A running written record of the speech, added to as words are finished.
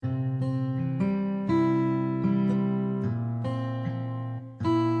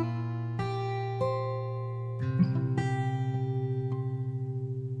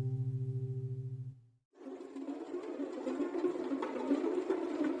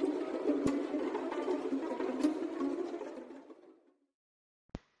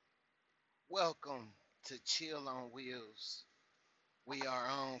to Chill on Wheels. We are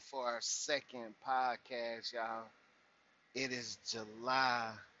on for our second podcast, y'all. It is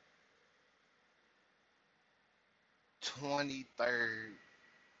July 23rd,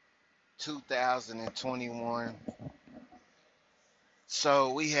 2021.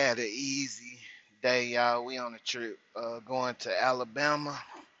 So we had an easy day, y'all. We on a trip going to Alabama.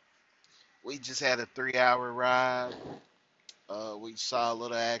 We just had a 3 hour ride. We saw a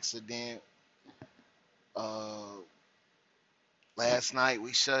little accident. Uh, Last night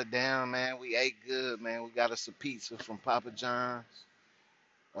we shut down, man. We ate good, man. We got us a pizza from Papa John's.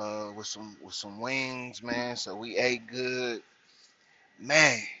 With some wings, man. So we ate good.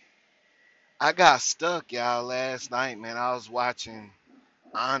 Man, I got stuck, y'all, last night, man. I was watching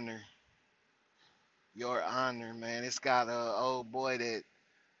Honor, Your Honor, man. It's got a old boy that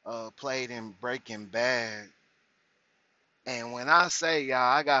played in Breaking Bad. And when I say y'all,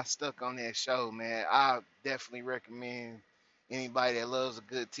 I got stuck on that show, man. I definitely recommend anybody that loves a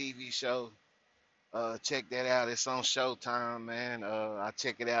good TV show. Check that out. It's on Showtime, man. I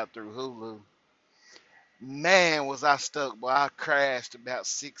check it out through Hulu. Man, was I stuck, boy. I crashed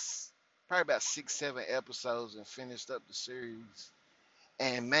probably about 6, 7 episodes and finished up the series.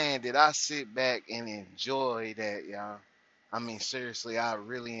 And man, did I sit back and enjoy that, y'all. I mean, seriously, I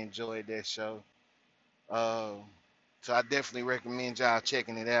really enjoyed that show. Uh, so I definitely recommend y'all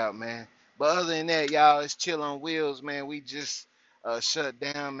checking it out, man. But other than that, y'all, it's Chill on Wheels, man. We just shut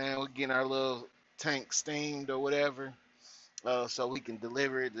down, man. We're getting our little tank steamed or whatever, so we can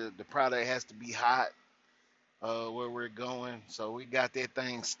deliver it. The product has to be hot where we're going. So we got that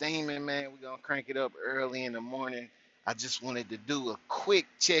thing steaming, man. We're gonna crank it up early in the morning. I just wanted to do a quick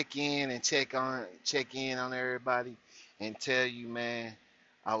check in on everybody and tell you, man,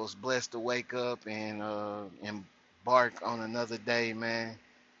 I was blessed to wake up and embark on another day, man.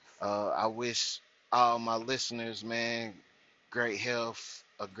 I wish all my listeners, man, great health,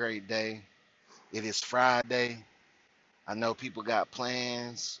 a great day. It is Friday. I know people got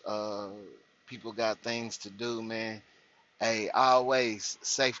plans. People got things to do, man. Hey, always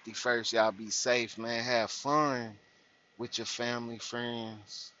safety first. Y'all be safe, man. Have fun with your family,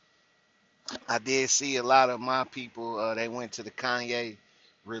 friends. I did see a lot of my people. They went to the Kanye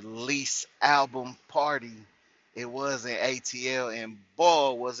release album party. It was in ATL, and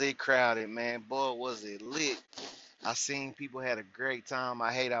boy, was it crowded, man. Boy, was it lit. I seen people had a great time.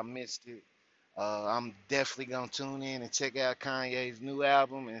 I hate I missed it. I'm definitely gonna tune in and check out Kanye's new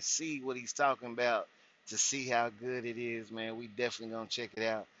album and see what he's talking about to see how good it is, man. We definitely gonna check it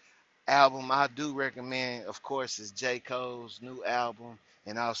out. Album I do recommend, of course, is J. Cole's new album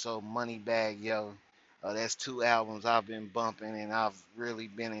and also Moneybag Yo. That's two albums I've been bumping and I've really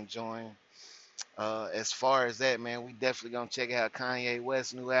been enjoying. As far as that, man, we definitely gonna check out Kanye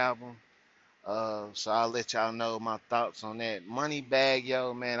West's new album. So I'll let y'all know my thoughts on that. Moneybag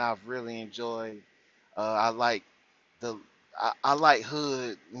Yo, man, I've really enjoyed. I like the I like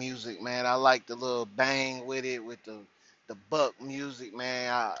hood music, man. I like the little bang with it, with the buck music,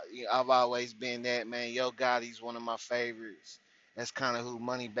 man. I've always been that, man. Yo Gotti's one of my favorites. That's kind of who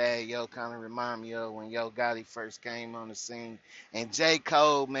Moneybag Yo kind of remind me of when Yo Gotti first came on the scene. And J.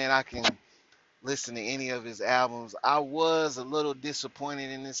 Cole, man, I can listen to any of his albums. I was a little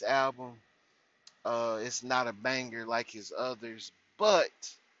disappointed in this album. It's not a banger like his others, but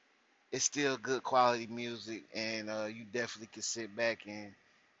it's still good quality music, and you definitely can sit back and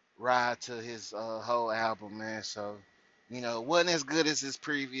ride to his whole album, man. So, wasn't as good as his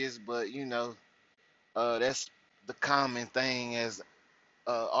previous, but that's the common thing as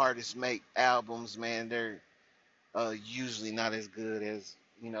artists make albums, man. They're usually not as good as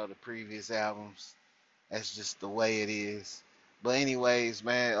the previous albums. That's just the way it is. But anyways,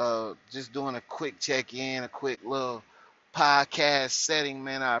 man, just doing a quick check in, a quick little podcast setting,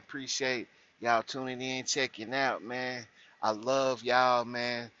 man. I appreciate y'all tuning in, checking out, man. I love y'all,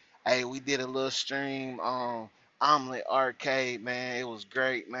 man. Hey, we did a little stream on Omelet Arcade, man. It was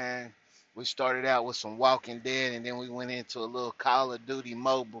great, man. We started out with some Walking Dead, and then we went into a little Call of Duty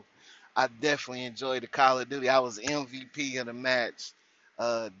Mobile. I definitely enjoyed the Call of Duty. I was MVP of the match.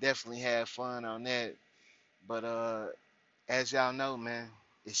 Definitely had fun on that. But as y'all know, man,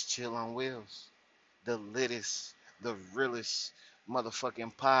 it's Chill on Wheels, the littest, the realest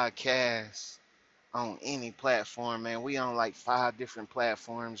motherfucking podcast on any platform, man. We on like 5 different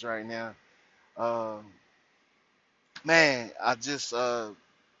platforms right now. Uh, man, I just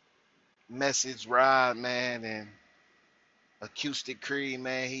messaged Rod, man, and Acoustic Creed,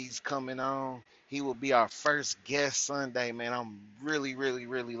 man. He's coming on. He will be our first guest Sunday, man. I'm really, really,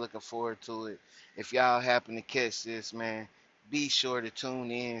 really looking forward to it. If y'all happen to catch this, man, be sure to tune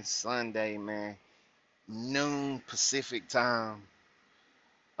in Sunday, man. noon Pacific time.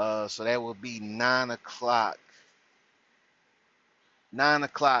 So that will be 9 o'clock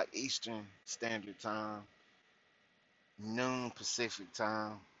Eastern Standard Time, noon Pacific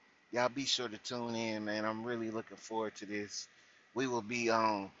time. Y'all be sure to tune in, man. I'm really looking forward to this. We will be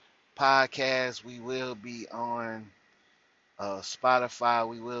on podcast. We will be on Spotify.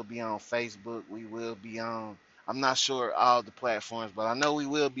 We will be on Facebook. We will be on. I'm not sure all the platforms, but I know we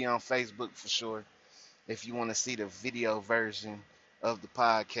will be on Facebook for sure if you want to see the video version of the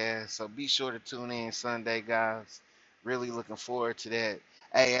podcast. So be sure to tune in Sunday, guys. Really looking forward to that.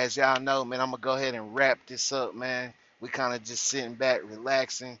 Hey, as y'all know, man, I'm gonna go ahead and wrap this up, man. We kind of just sitting back,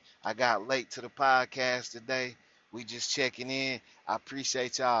 relaxing. I got late to the podcast today. We just checking in. I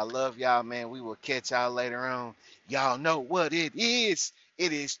appreciate y'all. I love y'all, man. We will catch y'all later on. Y'all know what it is.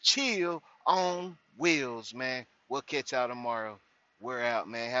 It is chill on wheels, man. We'll catch y'all tomorrow. We're out,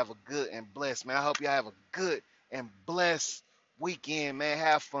 man. Have a good and blessed, man. I hope y'all have a good and blessed weekend, man.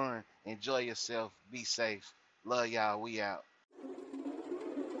 Have fun. Enjoy yourself. Be safe. Love y'all. We out.